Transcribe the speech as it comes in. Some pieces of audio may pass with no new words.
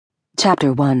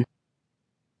Chapter 1.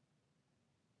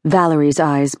 Valerie's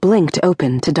eyes blinked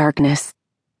open to darkness.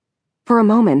 For a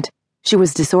moment, she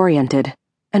was disoriented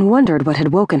and wondered what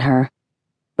had woken her,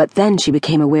 but then she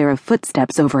became aware of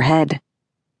footsteps overhead.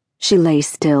 She lay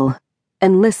still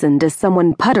and listened as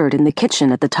someone puttered in the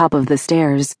kitchen at the top of the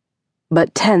stairs,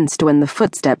 but tensed when the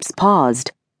footsteps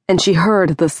paused, and she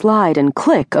heard the slide and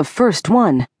click of first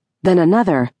one, then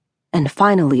another, and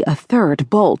finally a third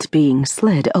bolt being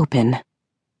slid open.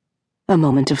 A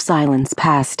moment of silence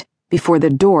passed before the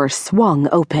door swung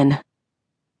open.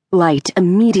 Light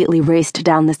immediately raced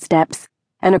down the steps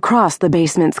and across the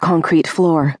basement's concrete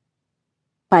floor.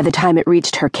 By the time it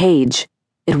reached her cage,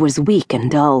 it was weak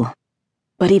and dull,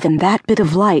 but even that bit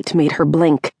of light made her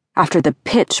blink after the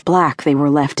pitch black they were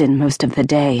left in most of the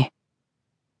day.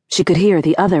 She could hear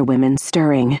the other women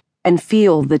stirring and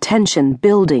feel the tension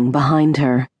building behind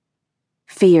her.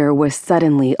 Fear was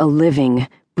suddenly a living,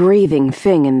 breathing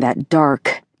thing in that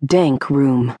dark, dank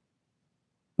room.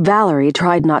 Valerie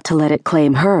tried not to let it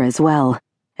claim her as well,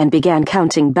 and began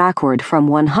counting backward from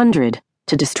 100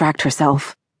 to distract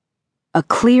herself. A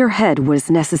clear head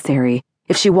was necessary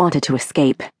if she wanted to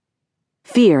escape.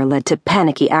 Fear led to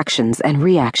panicky actions and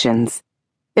reactions.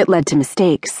 It led to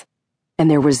mistakes,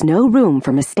 and there was no room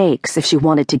for mistakes if she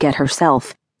wanted to get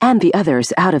herself and the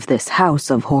others out of this house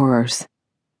of horrors.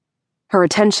 Her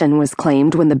attention was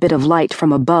claimed when the bit of light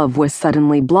from above was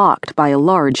suddenly blocked by a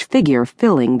large figure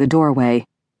filling the doorway.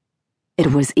 It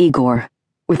was Igor,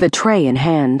 with a tray in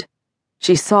hand.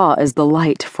 She saw as the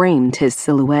light framed his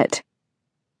silhouette.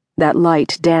 That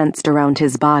light danced around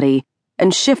his body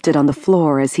and shifted on the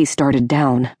floor as he started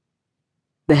down.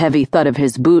 The heavy thud of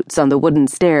his boots on the wooden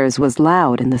stairs was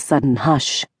loud in the sudden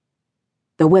hush.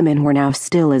 The women were now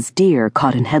still as deer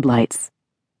caught in headlights.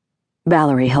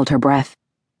 Valerie held her breath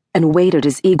and waited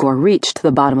as Igor reached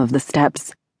the bottom of the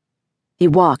steps. He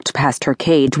walked past her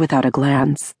cage without a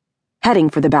glance, heading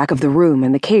for the back of the room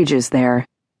and the cages there.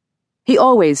 He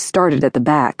always started at the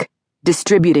back,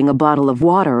 distributing a bottle of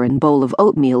water and bowl of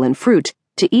oatmeal and fruit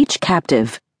to each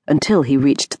captive until he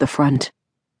reached the front.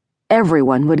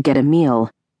 Everyone would get a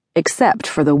meal, except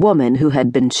for the woman who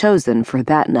had been chosen for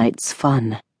that night's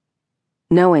fun.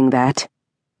 Knowing that,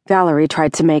 Valerie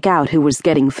tried to make out who was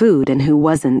getting food and who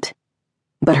wasn't.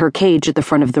 But her cage at the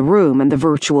front of the room and the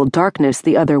virtual darkness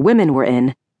the other women were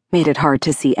in made it hard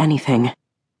to see anything.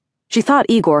 She thought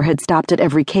Igor had stopped at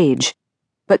every cage,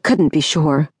 but couldn't be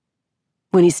sure.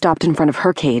 When he stopped in front of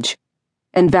her cage,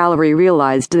 and Valerie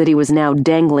realized that he was now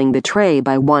dangling the tray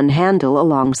by one handle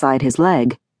alongside his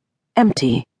leg,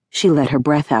 empty, she let her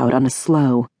breath out on a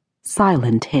slow,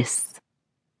 silent hiss.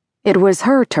 It was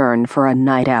her turn for a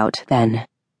night out, then.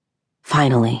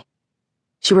 Finally.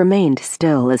 She remained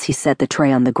still as he set the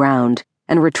tray on the ground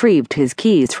and retrieved his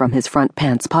keys from his front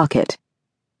pants pocket.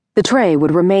 The tray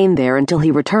would remain there until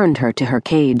he returned her to her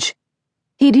cage.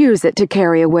 He'd use it to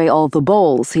carry away all the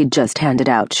bowls he'd just handed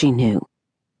out, she knew.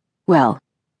 Well,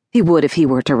 he would if he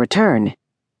were to return,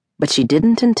 but she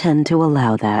didn't intend to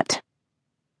allow that.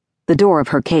 The door of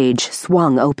her cage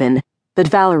swung open, but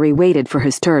Valerie waited for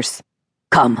his terse,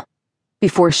 "Come,"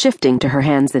 before shifting to her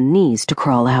hands and knees to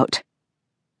crawl out.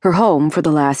 Her home for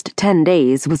the last 10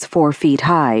 days was 4 feet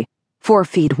high, 4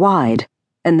 feet wide,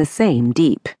 and the same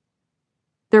deep.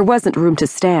 There wasn't room to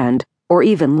stand or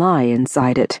even lie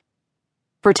inside it.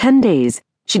 For 10 days,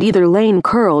 she'd either lain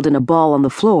curled in a ball on the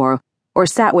floor or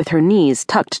sat with her knees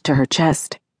tucked to her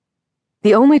chest.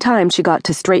 The only time she got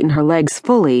to straighten her legs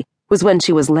fully was when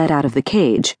she was let out of the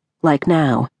cage, like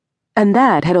now, and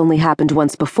that had only happened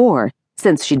once before,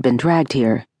 since she'd been dragged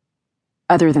here.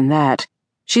 Other than that,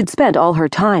 she'd spent all her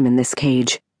time in this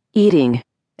cage, eating,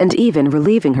 and even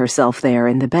relieving herself there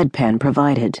in the bedpan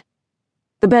provided.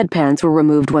 The bedpans were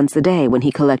removed once a day when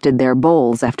he collected their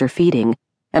bowls after feeding,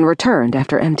 and returned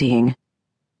after emptying.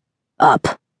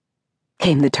 "Up,"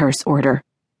 came the terse order,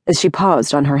 as she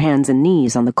paused on her hands and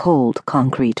knees on the cold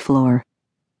concrete floor.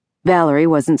 Valerie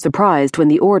wasn't surprised when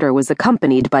the order was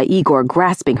accompanied by Igor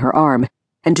grasping her arm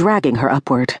and dragging her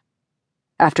upward.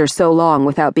 After so long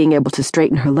without being able to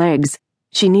straighten her legs,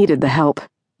 she needed the help,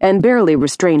 and barely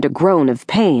restrained a groan of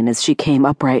pain as she came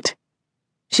upright.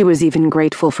 She was even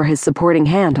grateful for his supporting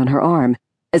hand on her arm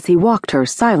as he walked her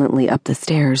silently up the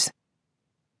stairs.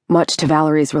 Much to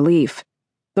Valerie's relief,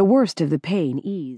 the worst of the pain eased.